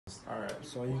Alright,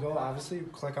 so you go, obviously, you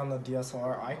click on the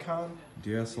DSLR icon.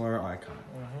 DSLR icon.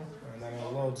 And then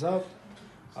it loads up.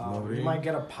 You might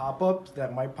get a pop-up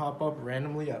that might pop up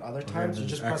randomly at other times. You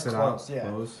just press close.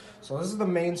 Close. So this is the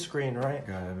main screen, right?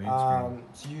 Got it, main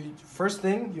screen. So first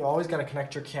thing, you always got to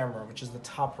connect your camera, which is the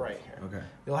top right here. Okay.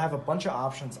 You'll have a bunch of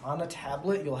options. On a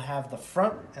tablet, you'll have the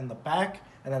front and the back,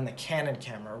 and then the Canon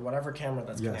camera, or whatever camera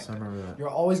that's connected. Yes, I remember that. You're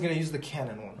always going to use the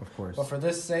Canon one. Of course. But for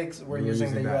this sake, we're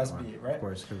using the USB, right? Of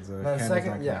course, because the Canon's not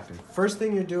connected. First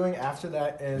thing you're doing after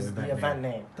that is the event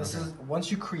name. This is, once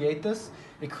you create this,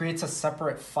 it creates a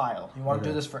separate file. You want to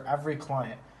do this for every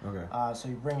client. Okay. So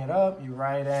you bring it up, you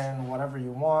write in whatever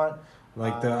you want.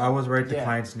 Like I always write the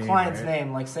client's name. Client's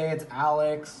name, like say it's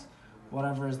Alex,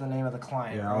 whatever is the name of the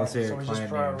client. Yeah, I'll say so client just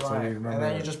name. So and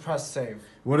then you just press save.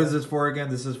 What is this for again?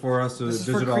 This is for us to this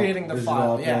is for creating the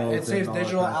file. Yeah, it saves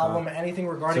digital album, anything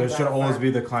regarding that. So it should always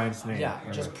be the client's name. Yeah,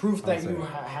 just proof that you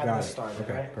had this started.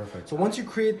 Okay, right? perfect. So once you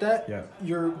create that,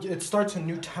 it starts a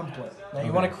new template. Now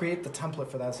you want to create the template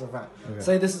for that event. Okay.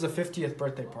 Say this is a 50th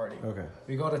birthday party. Okay.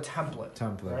 We go to template.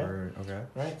 Template. Right?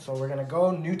 Right. So we're gonna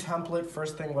go new template.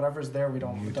 First thing, whatever's there, it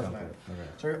doesn't matter. Okay.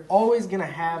 So you're always gonna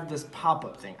have this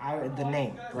pop-up thing. The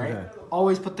name, right? Okay.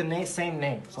 Always put the same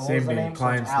name. So same name. Name?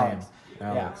 Client's so name. Alex.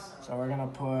 Yeah. So we're gonna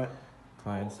put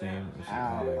client's name is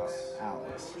Alex.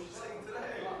 Alex.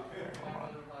 Hold on.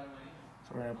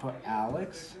 So we're gonna put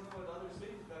Alex.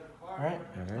 Alright,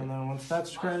 and then once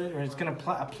that's created, it's going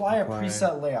to apply a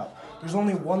preset layout. There's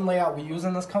only one layout we use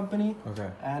in this company,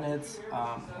 and it's,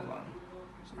 hold on,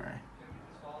 sorry,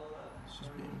 it's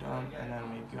just being done, and then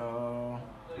we go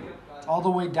all the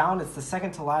way down. It's the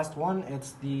second to last one.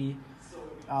 It's the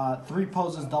 3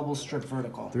 poses double strip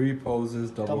vertical. 3 poses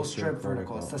double strip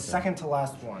vertical. It's the second to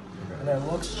last one, and it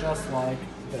looks just like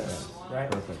this,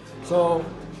 right? Perfect. So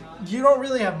you don't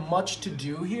really have much to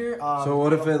do here. So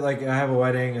what if it, like, I have a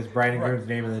wedding, it's bride and groom's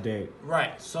name and the date?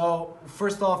 Right. So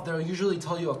first off, they'll usually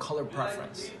tell you a color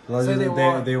preference. Say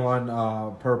they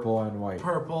want purple and white.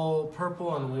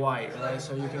 Purple and white, right?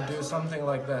 So you can do something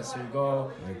like this. So you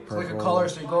go click a color.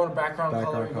 So you go to background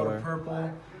color. You go to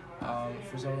purple.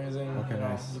 For some reason,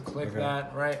 you click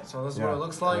that, right? So this is what it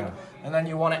looks like. And then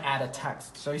you want to add a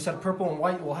text. So you said purple and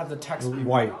white. We'll have the text be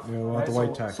white. You want the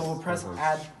white text. So we'll press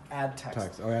add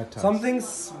text. Oh, add text. Something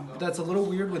that's a little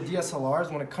weird with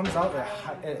DSLRs, when it comes out,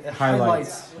 it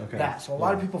highlights that. So a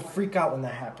lot of people freak out when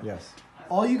that happens. Yes.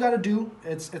 All you got to do,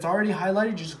 it's already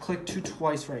highlighted. You just click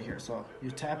twice right here. So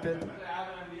you tap it,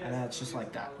 and then it's just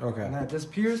like that. Okay. And then it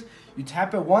disappears. You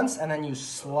tap it once, and then you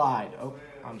slide. Oh,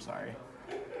 I'm sorry.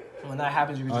 When that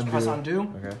happens, you can just press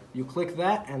undo. Okay. You click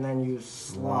that, and then you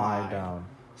slide down.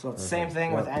 So it's the same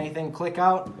thing with anything. Click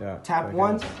out, tap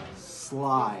once,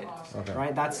 slide. Okay.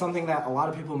 Right? That's something that a lot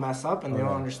of people mess up, and they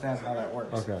don't understand how that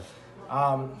works. Okay.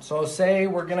 So say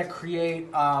we're going to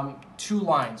create 2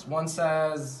 lines. One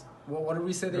says, what did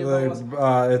we say the event was?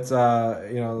 It's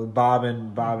Bob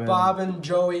and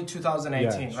Joey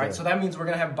 2018, right? So that means we're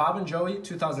going to have Bob and Joey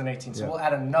 2018. So we'll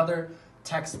add another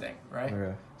text thing, right?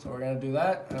 Okay. So we're going to do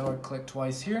that, and then we'll click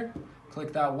twice here,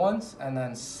 click that once, and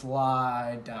then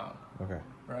slide down. Okay.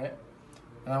 Right?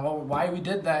 And then why we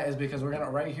did that is because we're going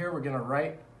to, right here, we're going to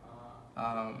write, hold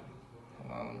on,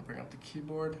 let me bring up the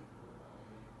keyboard.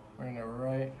 We're going to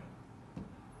write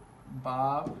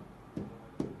Bob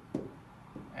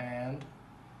and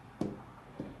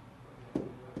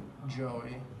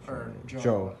Joey, or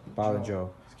Joe. Bob and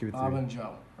Joe. Bob and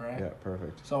Joe, right? Yeah,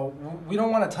 perfect. So we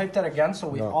don't want to type that again, so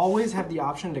we always have the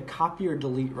option to copy or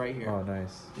delete right here. Oh,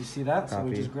 nice. You see that? Copy. So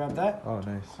we just grab that. Oh,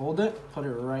 nice. Hold it, put it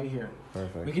right here.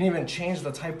 Perfect. We can even change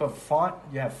the type of font.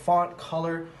 You have font,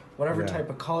 color, whatever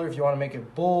type of color. If you want to make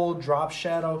it bold, drop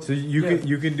shadow. So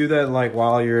you can do that like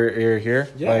while you're here.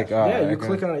 Yeah. Like, you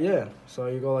click on it. Yeah. So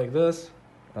you go like this.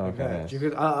 Okay. Nice. You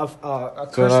could a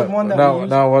custom one that we use.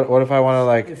 Now what if I want to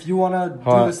like? If you want to do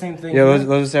the same thing. Yeah. Let's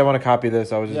just say I want to copy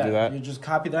this. I would just do that. You just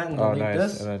copy that and delete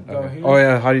this. And then, go here. Oh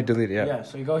yeah. How do you delete it? Yeah. Yeah.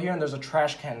 So you go here and there's a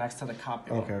trash can next to the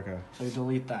copy. Okay. So you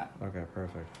delete that. Okay.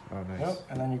 Perfect. Oh nice. Yep.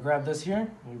 And then you grab this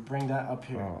here and you bring that up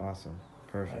here. Oh awesome.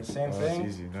 Perfect. Same thing.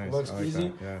 Easy. Nice. Looks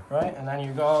easy, right? And then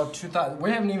you go 2000.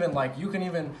 We haven't even you can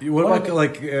even. What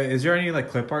is there any like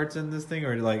clip arts in this thing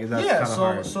or like is that kind of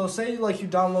hard? So say you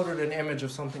downloaded an image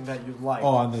of something that you like. Oh,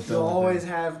 on the you'll always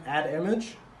have add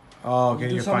image. Oh, okay.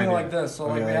 You do something like this. So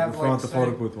like we have the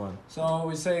Photobooth one. So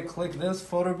we say click this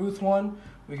Photobooth one.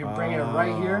 We can bring it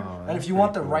right here. And if you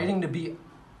want the writing to be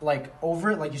like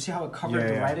over it, like you see how it covered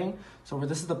the writing. So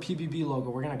this is the PBB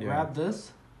logo. We're gonna grab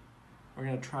this. We're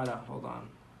going to try to, hold on,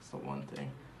 it's the one thing.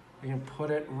 We can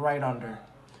put it right under.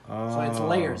 So it's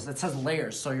layers. It says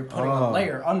layers. So you're putting a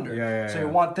layer under. So you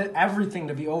want everything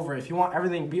to be over. If you want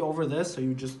everything to be over this, so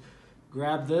you just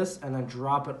grab this and then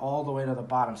drop it all the way to the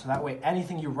bottom. So that way,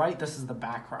 anything you write, this is the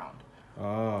background. You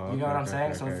know what I'm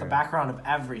saying? So it's the background of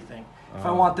everything. If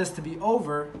I want this to be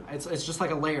over, it's just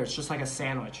like a layer. It's just like a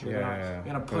sandwich. You're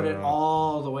gonna put it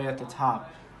all the way at the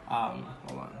top.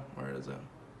 Hold on, where is it?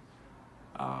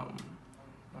 I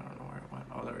don't know where it went.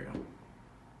 Oh, there we go.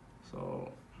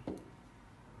 So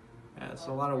yeah, it's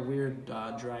a lot of weird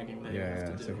dragging that you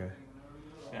have to do. Okay.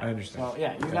 Yeah. I understand. So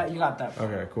yeah, you got that.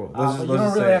 Okay, cool. But you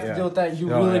don't really have to deal with that. You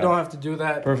really don't have to do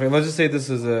that. Perfect. Let's just say this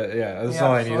is this is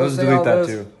all I need. Let's delete that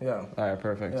too. Yeah. All right,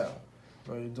 perfect. Yeah.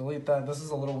 So you delete that. This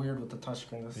is a little weird with the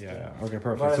touchscreen. Okay,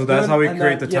 perfect. So that's how we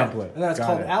create the template. And that's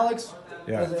called Alex.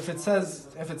 Yeah. If it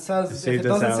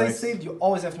doesn't say saved, you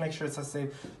always have to make sure it says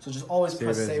saved. So just always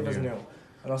press save as new.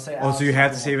 It'll say Alex. So you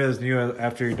have to save it as new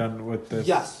after you're done with this?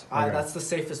 Yes, that's the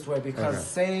safest way because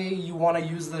say you want to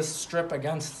use this strip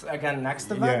next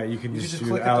event. Yeah, you can just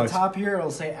click at the top here.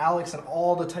 It'll say Alex and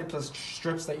all the types of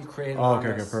strips that you created.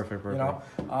 Okay, perfect. You know,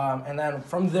 and then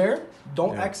from there,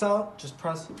 don't X out. Just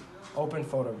press open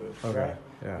Photobooth. Okay. Right?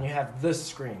 Yeah. And you have this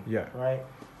screen. Yeah. Right.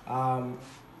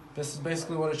 This is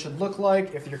basically what it should look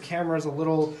like. If your camera is a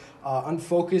little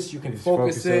unfocused, you can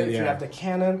focus it. If you have the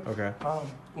Canon,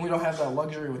 we don't have that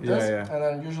luxury with this. And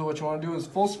then usually what you want to do is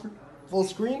full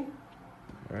screen.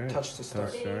 Right. Touch to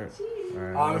start. All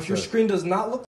right, if your screen does not look